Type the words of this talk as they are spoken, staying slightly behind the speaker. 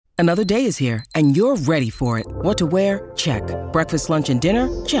Another day is here, and you're ready for it. What to wear? Check. Breakfast, lunch, and dinner?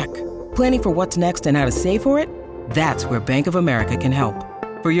 Check. Planning for what's next and how to save for it? That's where Bank of America can help.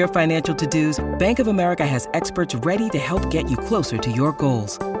 For your financial to-dos, Bank of America has experts ready to help get you closer to your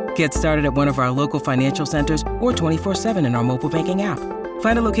goals. Get started at one of our local financial centers or 24/7 in our mobile banking app.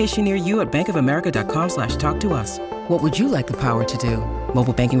 Find a location near you at bankofamerica.com/talktous. What would you like the power to do?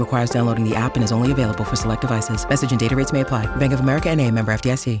 Mobile banking requires downloading the app and is only available for select devices. Message and data rates may apply. Bank of America N.A., member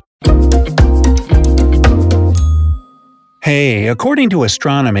FDIC. Hey, according to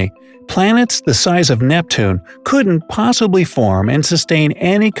astronomy, planets the size of Neptune couldn't possibly form and sustain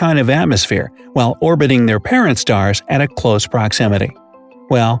any kind of atmosphere while orbiting their parent stars at a close proximity.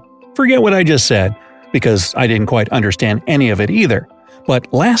 Well, forget what I just said, because I didn't quite understand any of it either.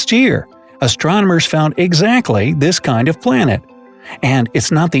 But last year, astronomers found exactly this kind of planet. And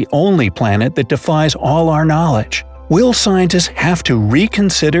it's not the only planet that defies all our knowledge. Will scientists have to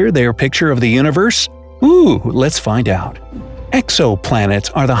reconsider their picture of the universe? Ooh, let's find out. Exoplanets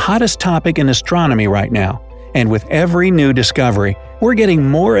are the hottest topic in astronomy right now, and with every new discovery, we're getting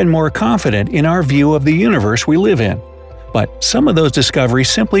more and more confident in our view of the universe we live in. But some of those discoveries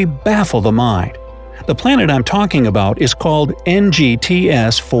simply baffle the mind. The planet I'm talking about is called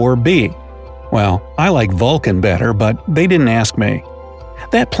NGTS-4b. Well, I like Vulcan better, but they didn't ask me.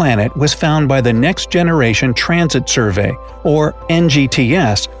 That planet was found by the Next Generation Transit Survey, or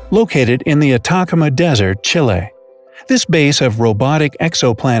NGTS, located in the Atacama Desert, Chile. This base of robotic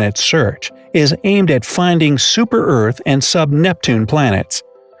exoplanet search is aimed at finding super-Earth and sub-Neptune planets.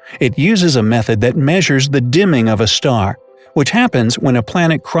 It uses a method that measures the dimming of a star, which happens when a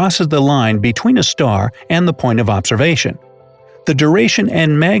planet crosses the line between a star and the point of observation. The duration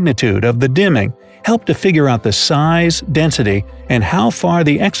and magnitude of the dimming help to figure out the size, density, and how far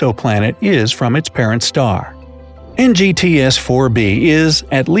the exoplanet is from its parent star. NGTS-4b is,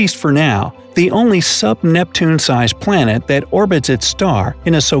 at least for now, the only sub-Neptune-sized planet that orbits its star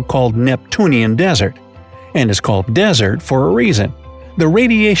in a so-called Neptunian desert, and is called desert for a reason. The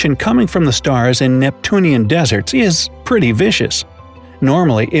radiation coming from the stars in Neptunian deserts is pretty vicious.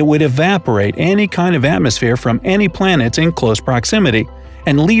 Normally, it would evaporate any kind of atmosphere from any planets in close proximity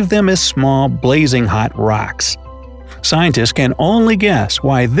and leave them as small, blazing hot rocks. Scientists can only guess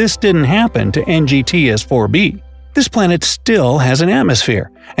why this didn't happen to NGTS-4b. This planet still has an atmosphere,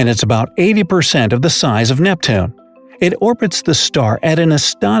 and it's about 80% of the size of Neptune. It orbits the star at an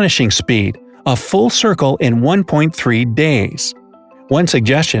astonishing speed, a full circle in 1.3 days. One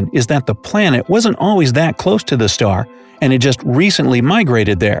suggestion is that the planet wasn't always that close to the star, and it just recently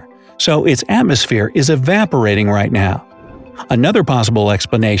migrated there, so its atmosphere is evaporating right now. Another possible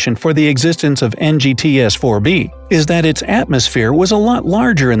explanation for the existence of NGTS-4b is that its atmosphere was a lot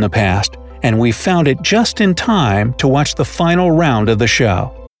larger in the past, and we found it just in time to watch the final round of the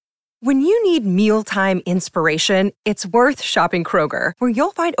show. When you need mealtime inspiration, it's worth shopping Kroger, where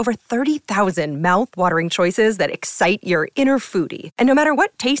you'll find over 30,000 mouth-watering choices that excite your inner foodie. And no matter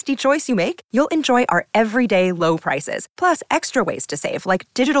what tasty choice you make, you'll enjoy our everyday low prices, plus extra ways to save, like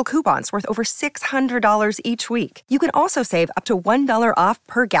digital coupons worth over $600 each week. You can also save up to $1 off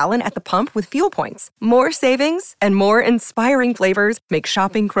per gallon at the pump with fuel points. More savings and more inspiring flavors make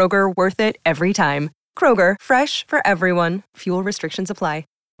shopping Kroger worth it every time. Kroger, fresh for everyone. Fuel restrictions apply.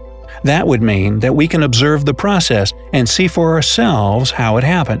 That would mean that we can observe the process and see for ourselves how it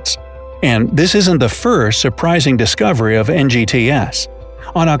happens. And this isn't the first surprising discovery of NGTS.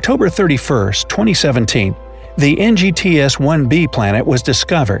 On October 31, 2017, the NGTS-1b planet was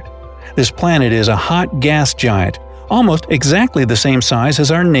discovered. This planet is a hot gas giant, almost exactly the same size as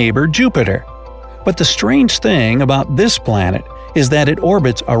our neighbor Jupiter. But the strange thing about this planet is that it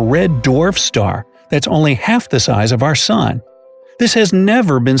orbits a red dwarf star that's only half the size of our Sun. This has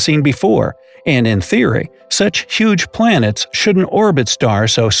never been seen before, and in theory, such huge planets shouldn't orbit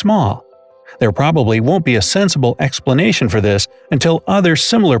stars so small. There probably won't be a sensible explanation for this until other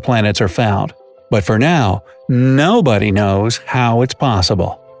similar planets are found. But for now, nobody knows how it's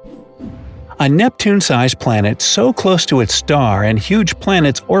possible. A Neptune-sized planet so close to its star and huge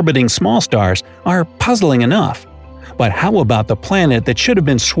planets orbiting small stars are puzzling enough. But how about the planet that should have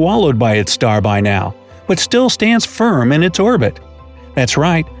been swallowed by its star by now, but still stands firm in its orbit? That's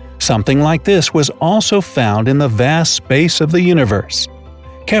right, something like this was also found in the vast space of the universe.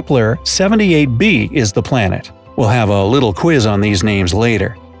 Kepler-78b is the planet. We'll have a little quiz on these names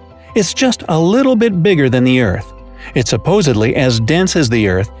later. It's just a little bit bigger than the Earth. It's supposedly as dense as the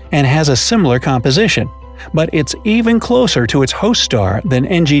Earth and has a similar composition, but it's even closer to its host star than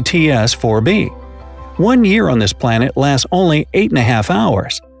NGTS-4b. 1 year on this planet lasts only 8.5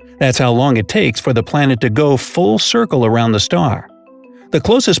 hours. That's how long it takes for the planet to go full circle around the star. The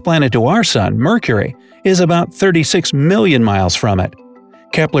closest planet to our Sun, Mercury, is about 36 million miles from it.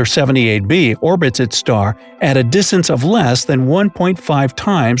 Kepler-78b orbits its star at a distance of less than 1.5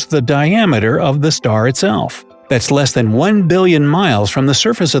 times the diameter of the star itself. That's less than 1 billion miles from the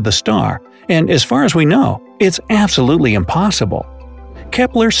surface of the star, and as far as we know, it's absolutely impossible.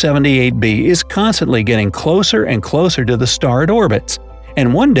 Kepler-78b is constantly getting closer and closer to the star it orbits,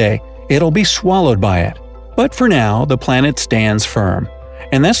 and one day it'll be swallowed by it. But for now, the planet stands firm.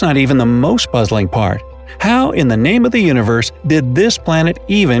 And that's not even the most puzzling part. How in the name of the universe did this planet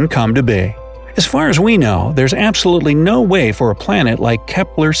even come to be? As far as we know, there's absolutely no way for a planet like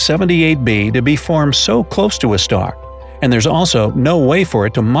Kepler-78b to be formed so close to a star, and there's also no way for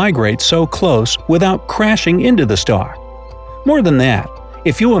it to migrate so close without crashing into the star. More than that,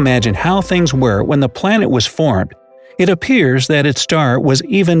 if you imagine how things were when the planet was formed, it appears that its star was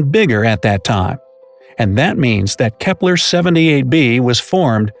even bigger at that time. And that means that Kepler-78b was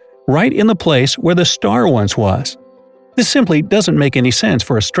formed right in the place where the star once was. This simply doesn't make any sense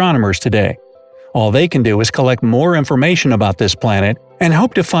for astronomers today. All they can do is collect more information about this planet and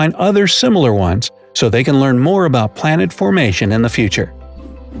hope to find other similar ones so they can learn more about planet formation in the future.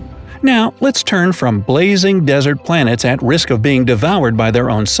 Now, let's turn from blazing desert planets at risk of being devoured by their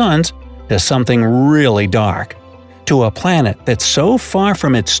own suns to something really dark. To a planet that's so far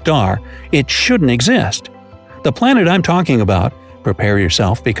from its star, it shouldn't exist. The planet I'm talking about, prepare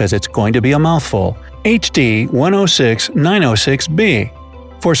yourself because it's going to be a mouthful, HD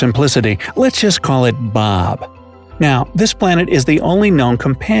 106906b. For simplicity, let's just call it Bob. Now, this planet is the only known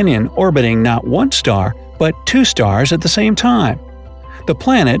companion orbiting not one star, but two stars at the same time. The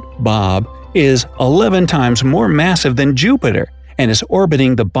planet, Bob, is 11 times more massive than Jupiter and is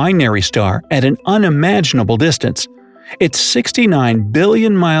orbiting the binary star at an unimaginable distance. It's 69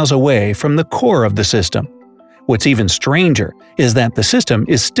 billion miles away from the core of the system. What's even stranger is that the system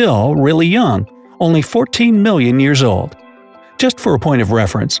is still really young, only 14 million years old. Just for a point of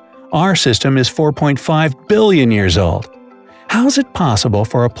reference, our system is 4.5 billion years old. How is it possible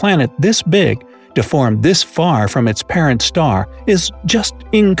for a planet this big to form this far from its parent star is just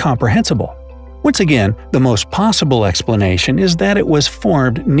incomprehensible. Once again, the most possible explanation is that it was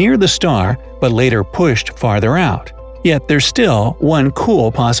formed near the star but later pushed farther out. Yet there's still one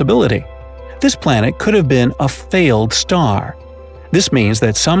cool possibility. This planet could have been a failed star. This means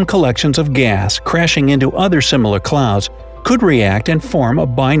that some collections of gas crashing into other similar clouds could react and form a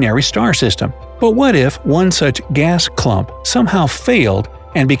binary star system. But what if one such gas clump somehow failed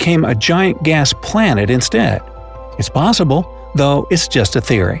and became a giant gas planet instead? It's possible, though it's just a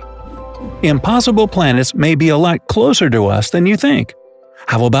theory. Impossible planets may be a lot closer to us than you think.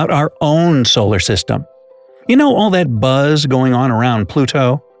 How about our own solar system? You know all that buzz going on around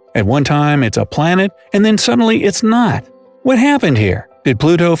Pluto? At one time it's a planet, and then suddenly it's not. What happened here? Did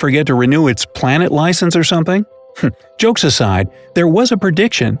Pluto forget to renew its planet license or something? Jokes aside, there was a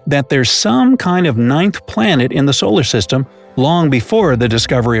prediction that there's some kind of ninth planet in the solar system long before the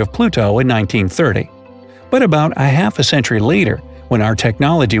discovery of Pluto in 1930. But about a half a century later, when our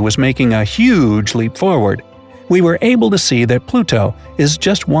technology was making a huge leap forward, we were able to see that Pluto is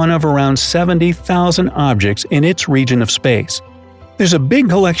just one of around 70,000 objects in its region of space. There's a big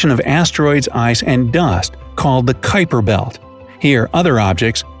collection of asteroids, ice, and dust called the Kuiper Belt. Here, other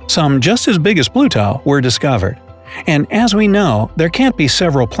objects, some just as big as Pluto, were discovered. And as we know, there can't be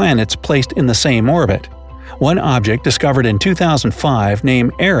several planets placed in the same orbit. One object discovered in 2005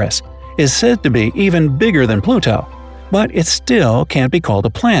 named Eris is said to be even bigger than Pluto, but it still can't be called a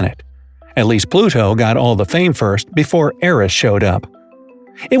planet. At least Pluto got all the fame first before Eris showed up.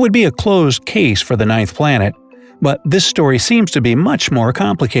 It would be a closed case for the ninth planet, but this story seems to be much more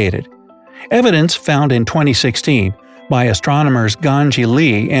complicated. Evidence found in 2016 by astronomers Ganji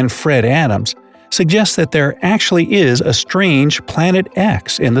Lee and Fred Adams suggests that there actually is a strange Planet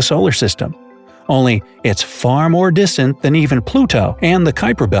X in the solar system. Only it's far more distant than even Pluto and the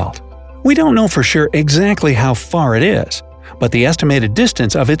Kuiper Belt. We don't know for sure exactly how far it is, but the estimated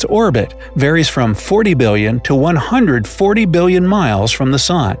distance of its orbit varies from 40 billion to 140 billion miles from the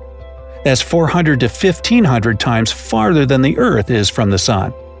Sun. That's 400 to 1,500 times farther than the Earth is from the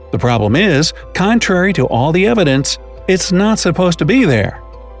Sun. The problem is, contrary to all the evidence, it's not supposed to be there.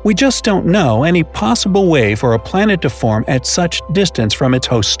 We just don't know any possible way for a planet to form at such distance from its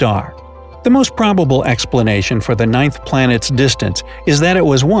host star. The most probable explanation for the ninth planet's distance is that it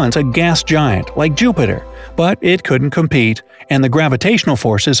was once a gas giant like Jupiter, but it couldn't compete, and the gravitational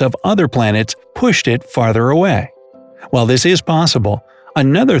forces of other planets pushed it farther away. While this is possible,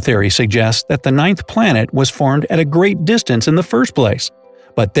 another theory suggests that the ninth planet was formed at a great distance in the first place,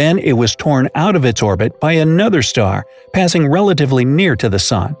 but then it was torn out of its orbit by another star passing relatively near to the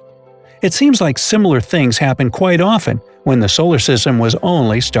Sun. It seems like similar things happen quite often when the solar system was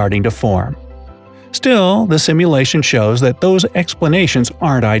only starting to form. Still, the simulation shows that those explanations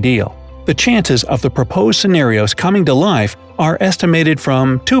aren't ideal. The chances of the proposed scenarios coming to life are estimated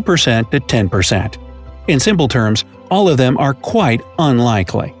from 2% to 10%. In simple terms, all of them are quite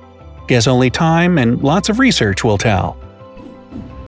unlikely. Guess only time and lots of research will tell.